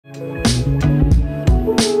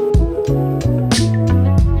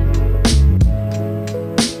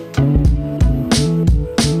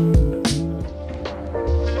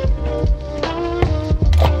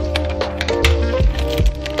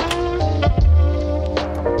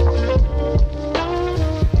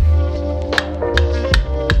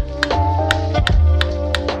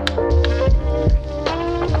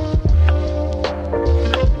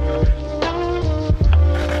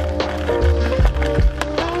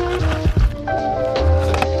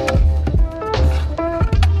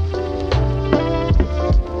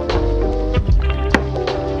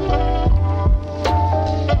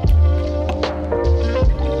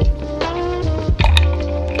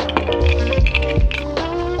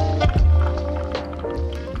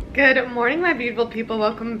Good morning, my beautiful people.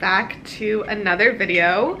 Welcome back to another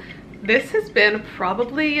video. This has been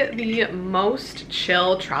probably the most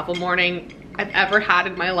chill travel morning I've ever had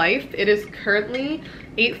in my life. It is currently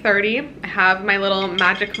 8:30. I have my little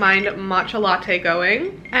Magic Mind matcha latte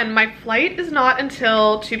going, and my flight is not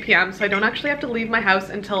until 2 p.m. so I don't actually have to leave my house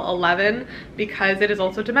until 11 because it is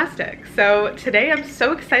also domestic. So today I'm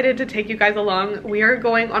so excited to take you guys along. We are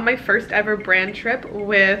going on my first ever brand trip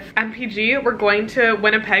with MPG. We're going to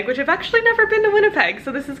Winnipeg, which I've actually never been to Winnipeg,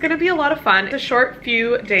 so this is gonna be a lot of fun. It's a short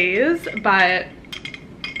few days, but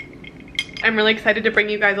I'm really excited to bring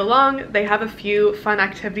you guys along. They have a few fun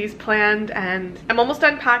activities planned and I'm almost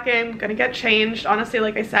done packing, gonna get changed. Honestly,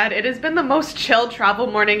 like I said, it has been the most chill travel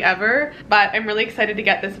morning ever, but I'm really excited to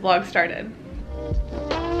get this vlog started.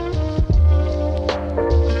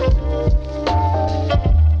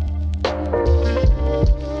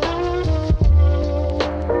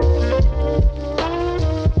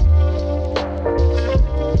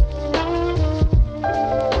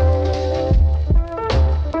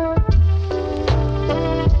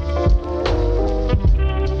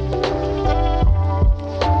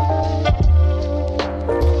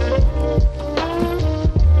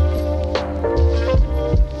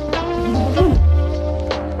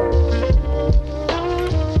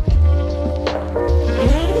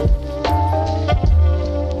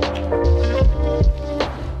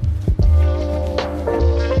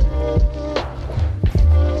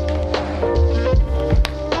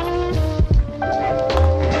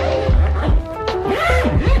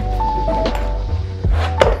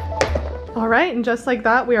 And just like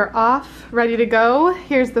that, we are off, ready to go.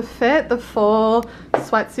 Here's the fit. The full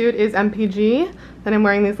sweatsuit is MPG. Then I'm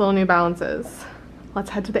wearing these little New Balances. Let's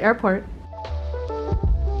head to the airport.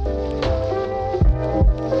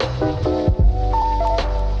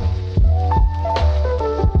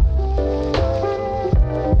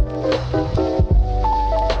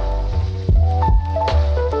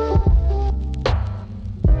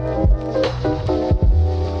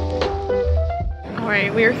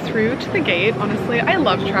 We are through to the gate. Honestly, I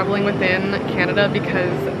love traveling within Canada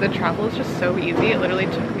because the travel is just so easy. It literally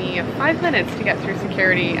took me 5 minutes to get through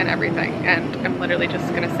security and everything, and I'm literally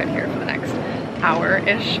just gonna sit here for the next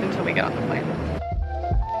hour-ish until we get on the plane.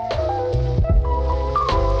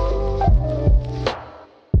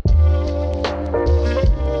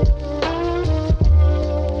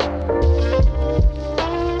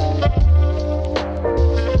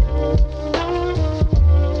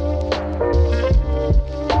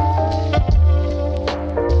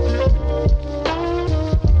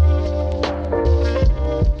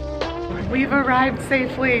 Arrived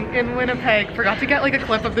safely in Winnipeg. Forgot to get like a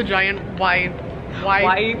clip of the giant I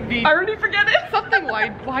already forget it. Something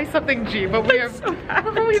Y something G, but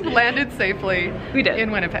we've landed safely. We did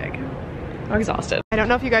in Winnipeg. I'm exhausted. I don't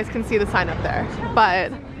know if you guys can see the sign up there,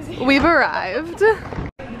 but we've arrived.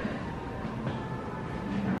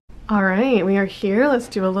 All right, we are here. Let's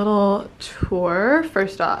do a little tour.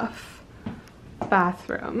 First off,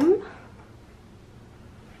 bathroom.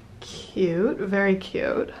 Cute, very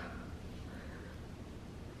cute.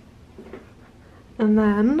 And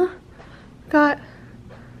then got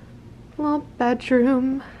a little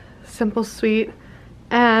bedroom, simple suite,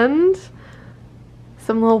 and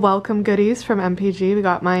some little welcome goodies from MPG. We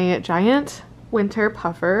got my giant winter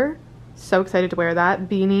puffer. So excited to wear that.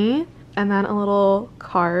 Beanie, and then a little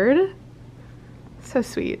card. So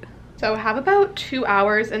sweet. So I have about 2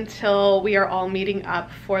 hours until we are all meeting up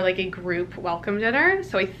for like a group welcome dinner.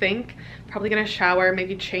 So I think probably gonna shower,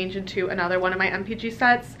 maybe change into another one of my MPG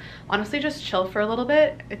sets. Honestly, just chill for a little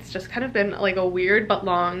bit. It's just kind of been like a weird but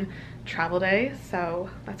long travel day. So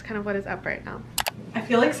that's kind of what is up right now. I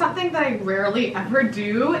feel like something that I rarely ever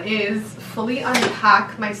do is fully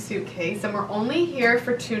unpack my suitcase. And we're only here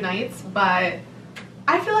for 2 nights, but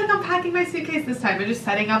I feel like I'm packing my suitcase this time and just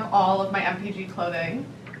setting up all of my MPG clothing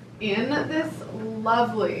in this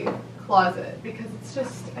lovely closet because it's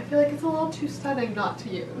just, I feel like it's a little too stunning not to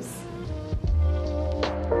use.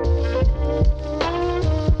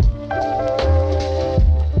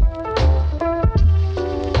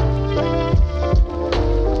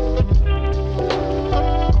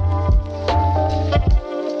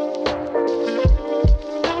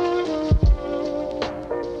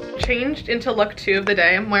 Changed into look 2 of the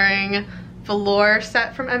day. I'm wearing velour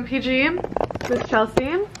set from MPG with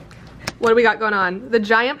Chelsea. What do we got going on? The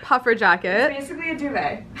giant puffer jacket. It's basically a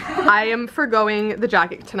duvet. I am forgoing the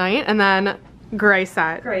jacket tonight, and then gray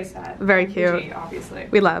set. Gray set. Very cute. MPG, obviously.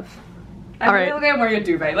 We love. All right. I'm wearing a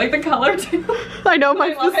duvet, like the color too. I know,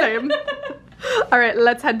 mine's the same. All right,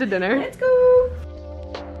 let's head to dinner. Let's go.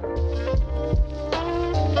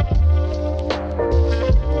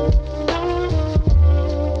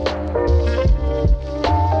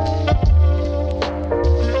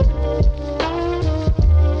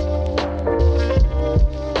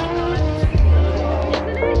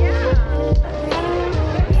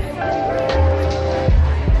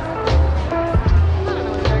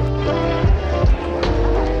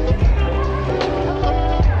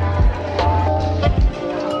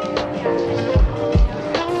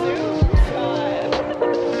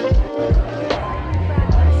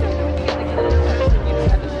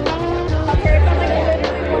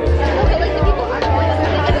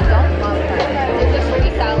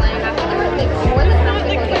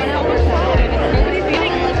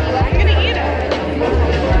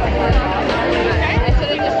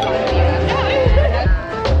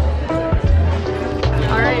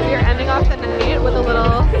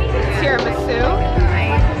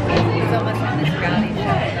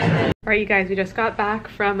 guys, we just got back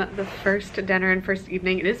from the first dinner and first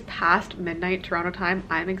evening. It is past midnight Toronto time.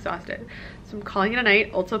 I'm exhausted, so I'm calling it a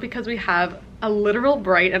night, also because we have a literal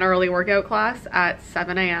bright and early workout class at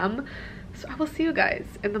 7 a.m. So I will see you guys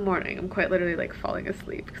in the morning. I'm quite literally like falling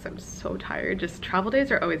asleep because I'm so tired. Just travel days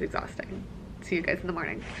are always exhausting. See you guys in the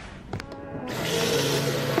morning.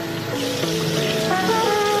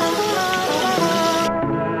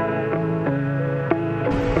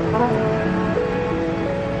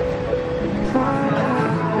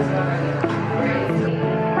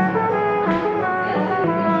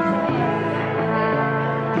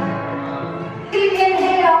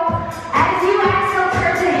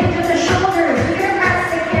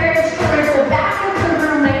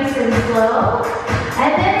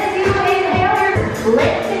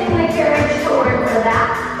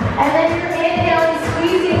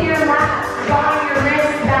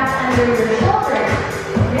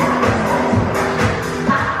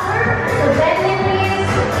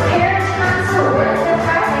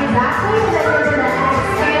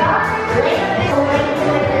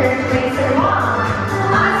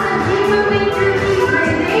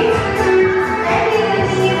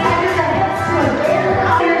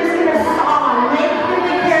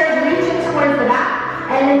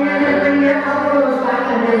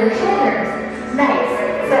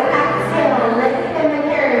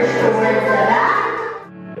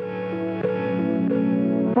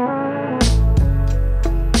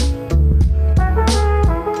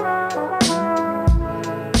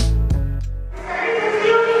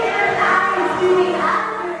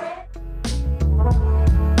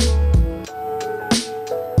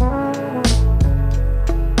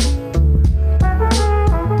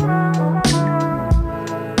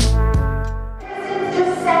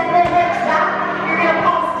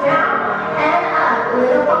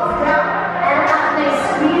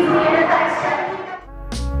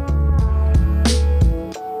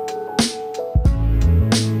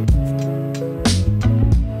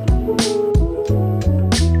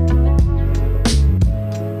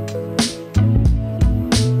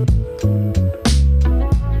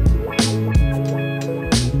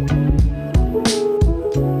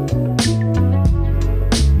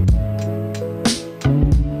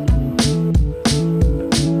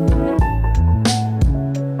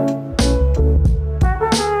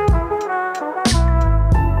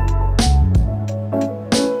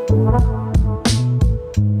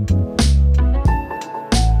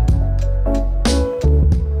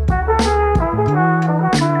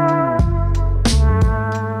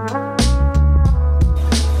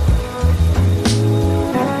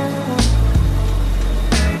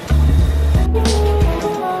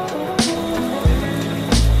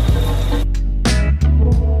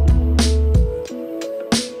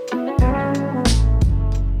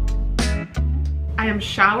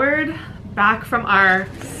 Showered, back from our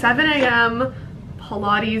 7 a.m.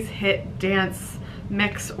 Pilates HIIT dance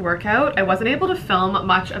mix workout. I wasn't able to film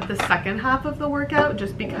much of the second half of the workout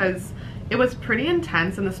just because it was pretty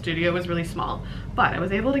intense and the studio was really small, but I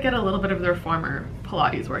was able to get a little bit of the reformer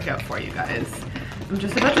Pilates workout for you guys. I'm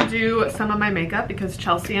just about to do some of my makeup because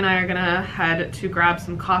Chelsea and I are gonna head to grab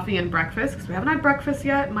some coffee and breakfast because we haven't had breakfast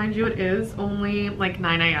yet. Mind you, it is only like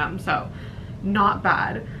 9 a.m. so not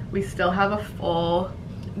bad. We still have a full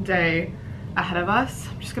day ahead of us.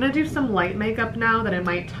 I'm just gonna do some light makeup now that I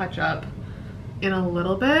might touch up in a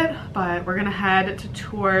little bit, but we're gonna head to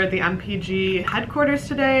tour the MPG headquarters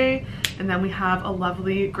today, and then we have a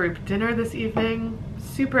lovely group dinner this evening.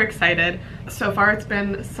 Super excited. So far it's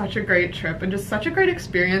been such a great trip and just such a great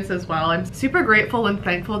experience as well. I'm super grateful and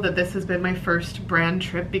thankful that this has been my first brand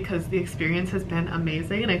trip because the experience has been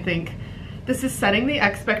amazing, and I think this is setting the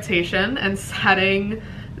expectation and setting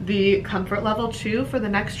the comfort level too for the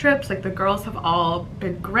next trips. Like, the girls have all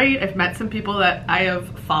been great. I've met some people that I have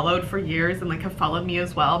followed for years and like have followed me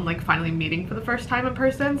as well. I'm like finally meeting for the first time in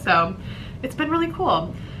person, so it's been really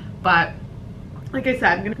cool. But like I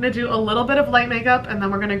said, I'm gonna do a little bit of light makeup and then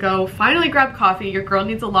we're gonna go finally grab coffee. Your girl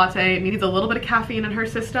needs a latte, needs a little bit of caffeine in her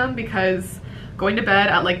system because going to bed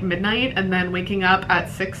at like midnight and then waking up at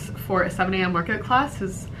 6 for a 7 a.m. workout class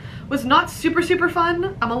was not super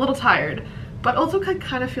fun. I'm a little tired, but also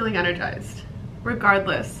kind of feeling energized.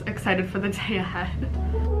 Regardless, excited for the day ahead.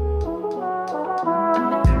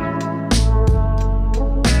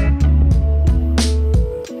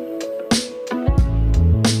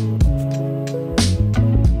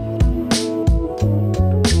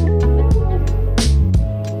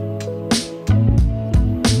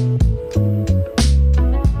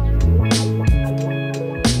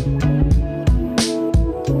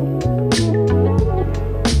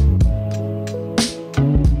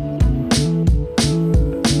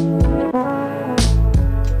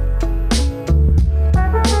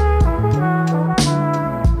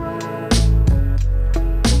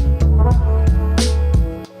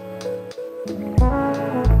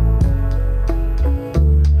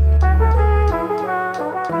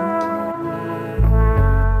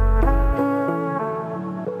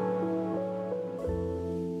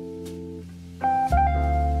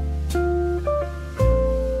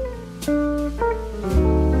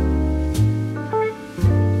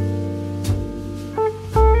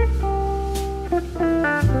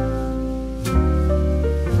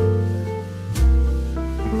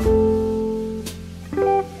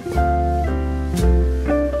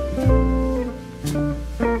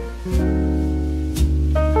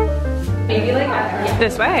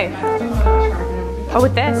 This way. Oh,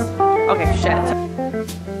 with this? Okay, shit.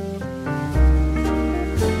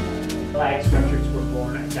 Flag structures were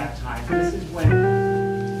born at that time. This is when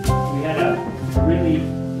we had a really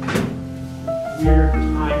weird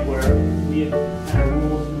time where we had kind of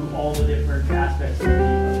ruled through all the different aspects of the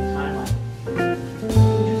timeline.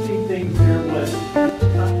 Interesting thing here was at the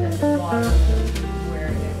bottom where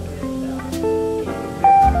it was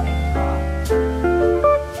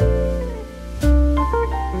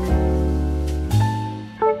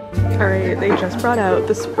Alright, they just brought out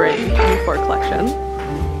the spring 24 collection.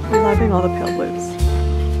 I'm loving all the pale blues.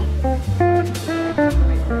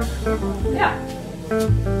 Yeah.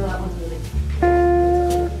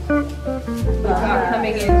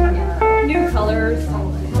 Coming in new colors. So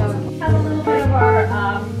have a little bit of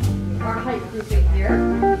our height grouping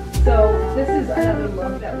here. So this is another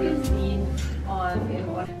look that we've seen on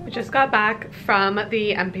in one. We just got back from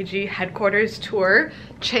the MPG headquarters tour,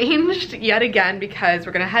 changed yet again because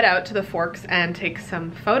we're gonna head out to the Forks and take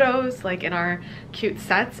some photos like in our cute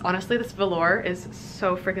sets. Honestly, this velour is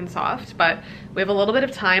so freaking soft, but we have a little bit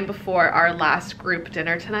of time before our last group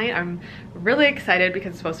dinner tonight. I'm really excited because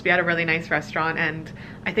it's supposed to be at a really nice restaurant, and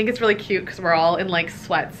I think it's really cute because we're all in like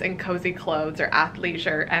sweats and cozy clothes or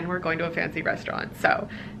athleisure, and we're going to a fancy restaurant. So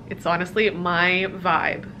it's honestly my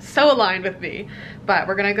vibe, so aligned with me. But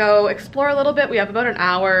we're gonna go explore a little bit. We have about an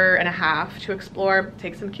hour and a half to explore,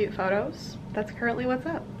 take some cute photos. That's currently what's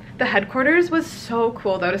up. The headquarters was so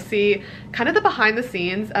cool though to see kind of the behind the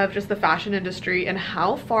scenes of just the fashion industry and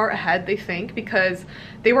how far ahead they think, because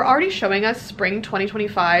they were already showing us spring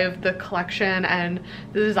 2025, the collection and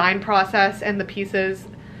the design process and the pieces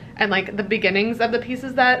and like the beginnings of the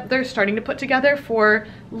pieces that they're starting to put together for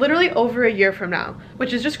literally over a year from now,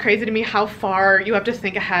 which is just crazy to me how far you have to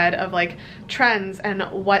think ahead of like trends and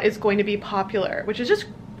what is going to be popular, which is just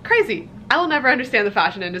crazy. I will never understand the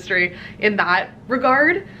fashion industry in that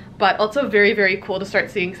regard, but also very, very cool to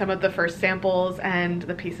start seeing some of the first samples and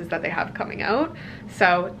the pieces that they have coming out.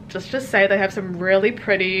 So just say they have some really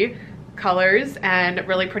pretty colors and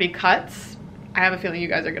really pretty cuts. I have a feeling you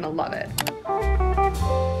guys are gonna love it.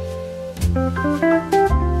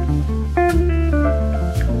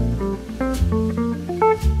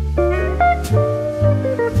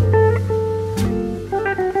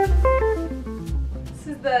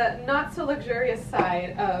 The not so luxurious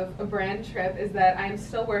side of a brand trip is that I'm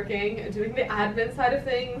still working, doing the admin side of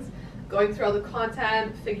things, going through all the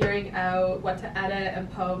content, figuring out what to edit and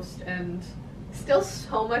post, and still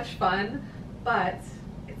so much fun, but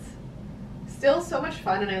it's still so much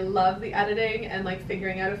fun, and I love the editing and like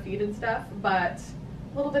figuring out a feed and stuff, but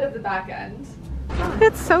a little bit of the back end.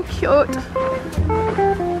 It's so cute.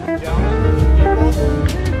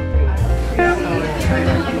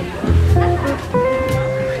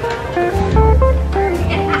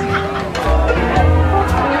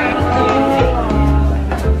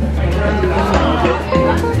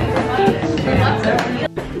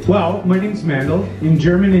 Well, my name's Mandel. In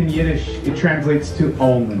German and Yiddish, it translates to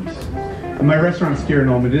almond. And my restaurant's here in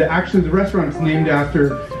Almond. Actually, the restaurant's named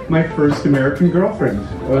after my first American girlfriend,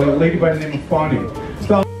 a lady by the name of Fawny.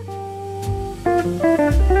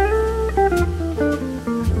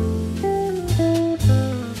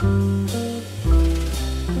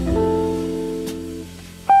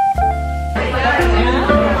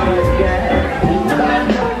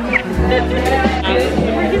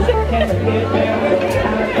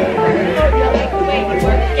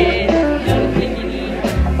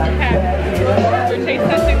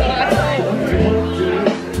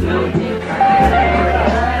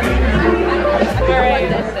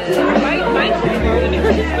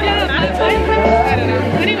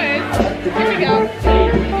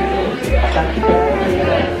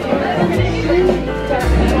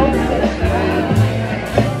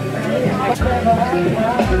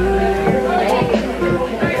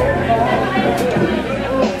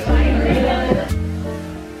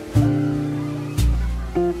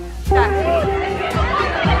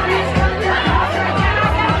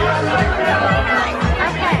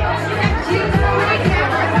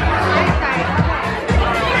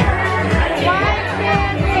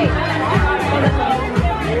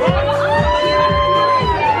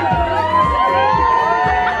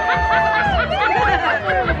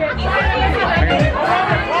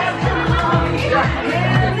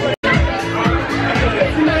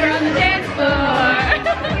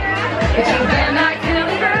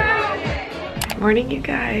 Morning, you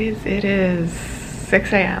guys. It is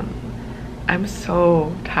 6 a.m. I'm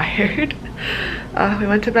so tired. We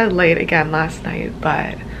went to bed late again last night,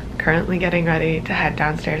 but currently getting ready to head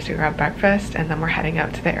downstairs to grab breakfast, and then we're heading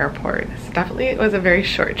out to the airport. So definitely it was a very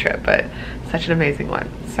short trip, but such an amazing one.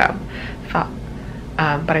 So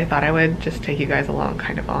but I thought I would just take you guys along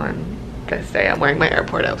kind of on this day. I'm wearing my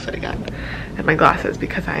airport outfit again and my glasses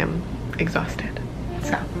because I am exhausted.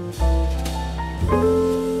 So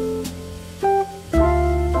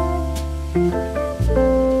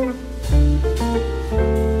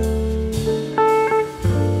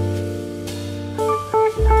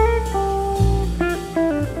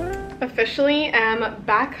officially am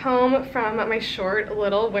back home from my short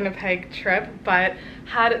little Winnipeg trip, but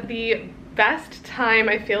had the best time.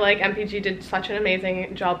 I feel like MPG did such an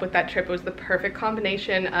amazing job with that trip. It was the perfect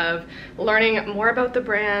combination of learning more about the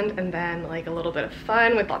brand and then like a little bit of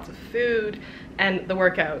fun with lots of food, and the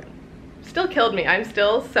workout still killed me. I'm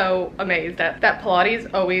still so amazed at that. Pilates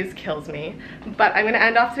always kills me. But I'm gonna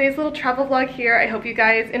end off today's little travel vlog here. I hope you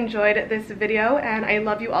guys enjoyed this video, and I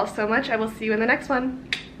love you all so much. I will see you in the next one.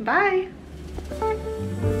 Bye.